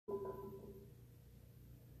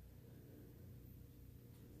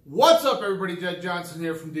What's up, everybody? Jed Johnson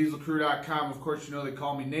here from dieselcrew.com. Of course, you know they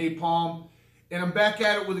call me Napalm. And I'm back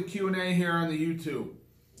at it with a Q&A here on the YouTube.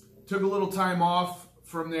 Took a little time off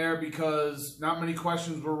from there because not many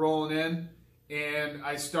questions were rolling in. And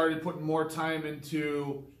I started putting more time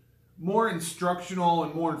into more instructional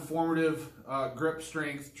and more informative grip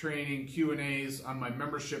strength training Q&As on my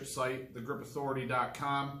membership site,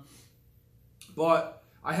 thegripauthority.com. But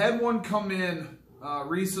I had one come in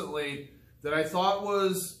recently that I thought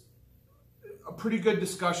was a pretty good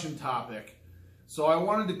discussion topic. So I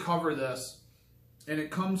wanted to cover this, and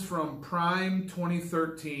it comes from Prime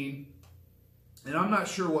 2013, and I'm not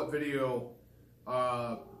sure what video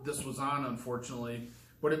this was on, unfortunately,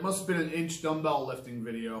 but it must have been an inch dumbbell lifting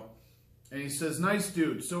video. And he says, "Nice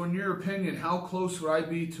dude, so in your opinion, how close would I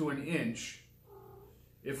be to an inch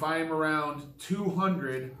if I am around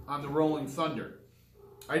 200 on the Rolling Thunder?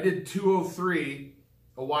 I did 203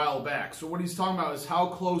 a while back." So what he's talking about is how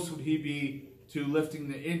close would he be to lifting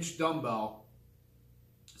the inch dumbbell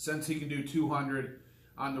since he can do 200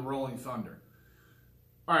 on the Rolling Thunder.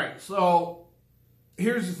 All right, so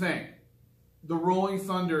here's the thing. The Rolling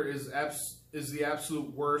Thunder is the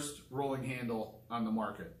absolute worst rolling handle on the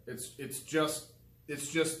market. It's just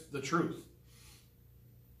the truth.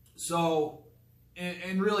 So,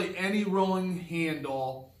 and really any rolling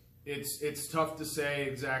handle, it's tough to say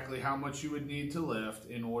exactly how much you would need to lift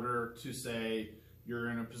in order to say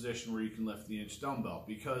you're in a position where you can lift the inch dumbbell,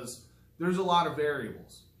 because there's a lot of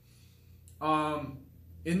variables.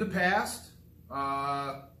 In the past,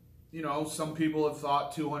 you know, some people have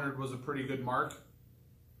thought 200 was a pretty good mark.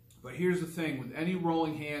 But here's the thing, with any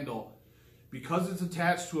rolling handle, because it's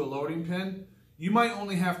attached to a loading pin, you might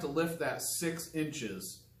only have to lift that 6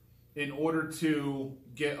 inches in order to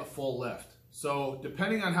get a full lift. So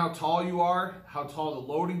depending on how tall you are, how tall the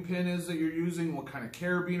loading pin is that you're using, what kind of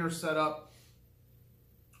carabiner setup,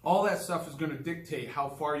 all that stuff is going to dictate how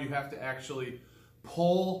far you have to actually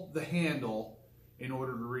pull the handle in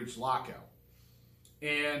order to reach lockout.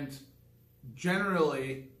 And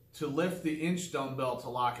generally, to lift the inch dumbbell to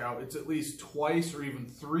lockout, it's at least twice or even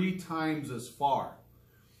 3 times as far.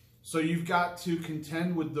 So you've got to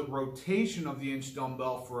contend with the rotation of the inch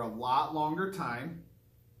dumbbell for a lot longer time.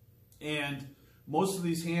 And most of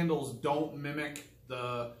these handles don't mimic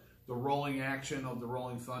the rolling action of the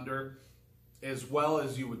Rolling Thunder as well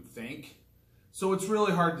as you would think. So it's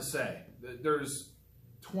really hard to say. There's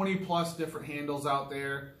 20 plus different handles out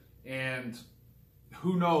there, and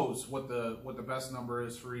who knows what the best number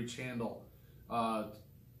is for each handle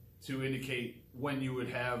to indicate when you would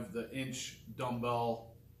have the inch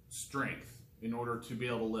dumbbell strength in order to be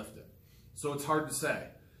able to lift it. So it's hard to say.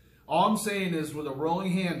 All I'm saying is, with a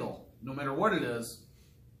rolling handle, no matter what it is,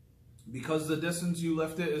 because the distance you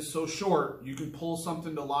lift it is so short, you can pull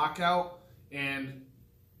something to lockout and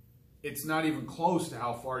it's not even close to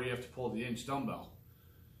how far you have to pull the inch dumbbell.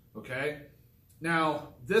 Okay?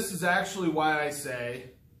 Now, this is actually why I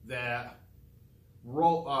say that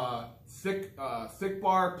thick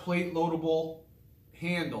bar plate loadable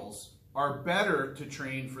handles are better to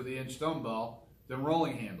train for the inch dumbbell than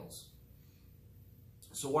rolling handles.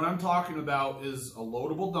 So what I'm talking about is a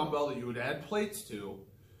loadable dumbbell that you would add plates to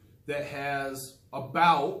that has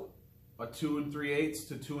about a 2 3/8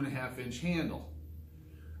 to 2.5 inch handle.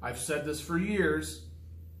 I've said this for years,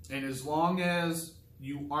 and as long as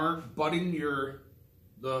you aren't butting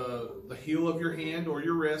the heel of your hand or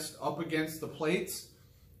your wrist up against the plates,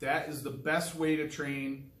 that is the best way to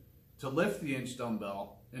train to lift the inch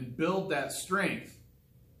dumbbell and build that strength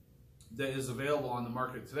that is available on the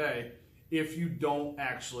market today if you don't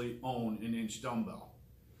actually own an inch dumbbell.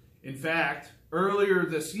 In fact, earlier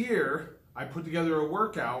this year, I put together a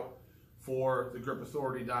workout for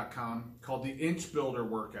thegripauthority.com called the Inch Builder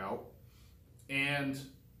Workout, and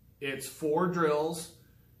it's 4 drills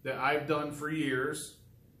that I've done for years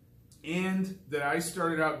and that I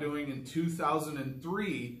started out doing in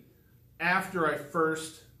 2003 after I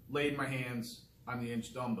first laid my hands on the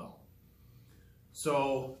inch dumbbell.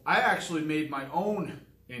 So I actually made my own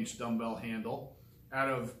inch dumbbell handle out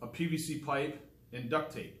of a PVC pipe and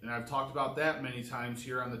duct tape, and I've talked about that many times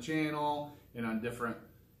here on the channel and on different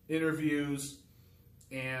interviews,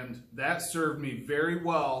 and that served me very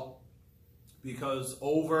well, because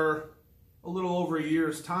over a little over a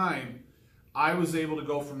year's time, I was able to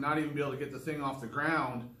go from not even be able to get the thing off the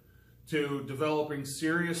ground to developing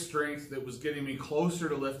serious strength that was getting me closer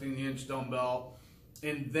to lifting the inch dumbbell.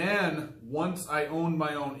 And then once I owned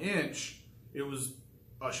my own inch, it was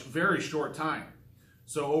a very short time.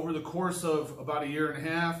 So over the course of about a year and a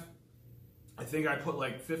half, I think I put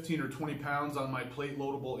like 15 or 20 pounds on my plate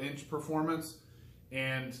loadable inch performance,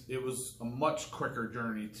 and it was a much quicker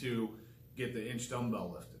journey to get the inch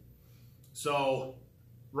dumbbell lifted. So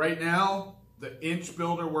right now, the inch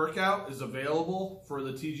builder workout is available for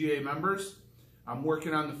the TGA members. I'm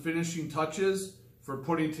working on the finishing touches for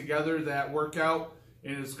putting together that workout,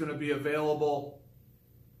 and it's going to be available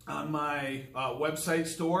on my website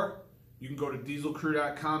store. You can go to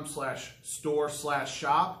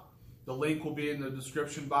dieselcrew.com/store/shop. The link will be in the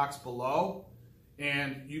description box below,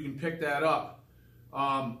 and you can pick that up.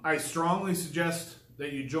 I strongly suggest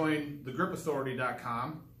that you join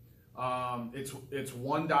thegripauthority.com. It's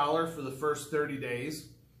 $1 for the first 30 days,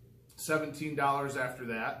 $17 after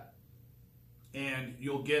that, and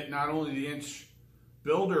you'll get not only the inch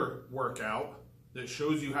builder workout that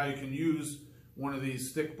shows you how you can use one of these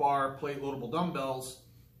stick bar plate loadable dumbbells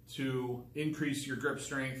to increase your grip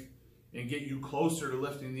strength and get you closer to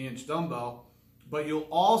lifting the inch dumbbell, but you'll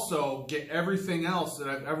also get everything else that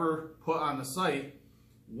I've ever put on the site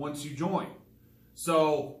once you join.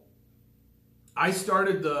 So I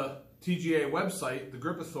started the TGA website, the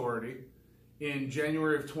Grip Authority, in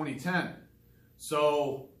January of 2010.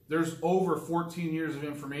 So there's over 14 years of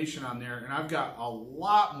information on there, and I've got a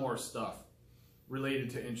lot more stuff related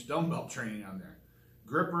to inch dumbbell training on there.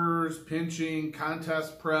 Grippers, pinching,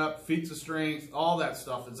 contest prep, feats of strength, all that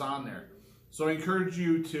stuff is on there. So I encourage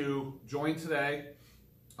you to join today.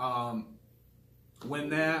 When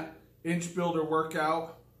that inch builder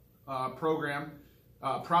workout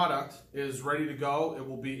product is ready to go, it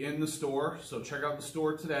will be in the store. So check out the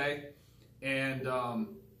store today. And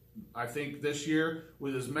I think this year,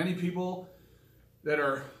 with as many people that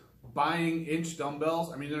are buying inch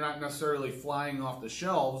dumbbells, I mean, they're not necessarily flying off the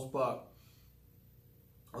shelves, but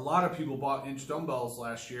a lot of people bought inch dumbbells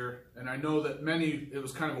last year, and I know that many, it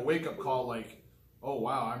was kind of a wake-up call, like, oh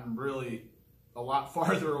wow, I'm really a lot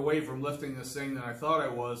farther away from lifting this thing than I thought I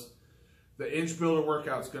was. The inch builder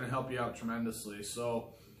workout is going to help you out tremendously.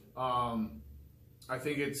 So I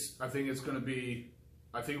think we're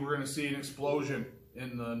going to see an explosion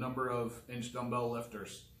in the number of inch dumbbell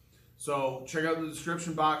lifters. So check out the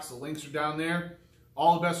description box. The links are down there.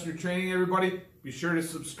 All the best in your training, everybody. Be sure to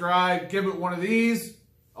subscribe. Give it one of these.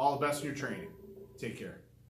 All the best in your training. Take care.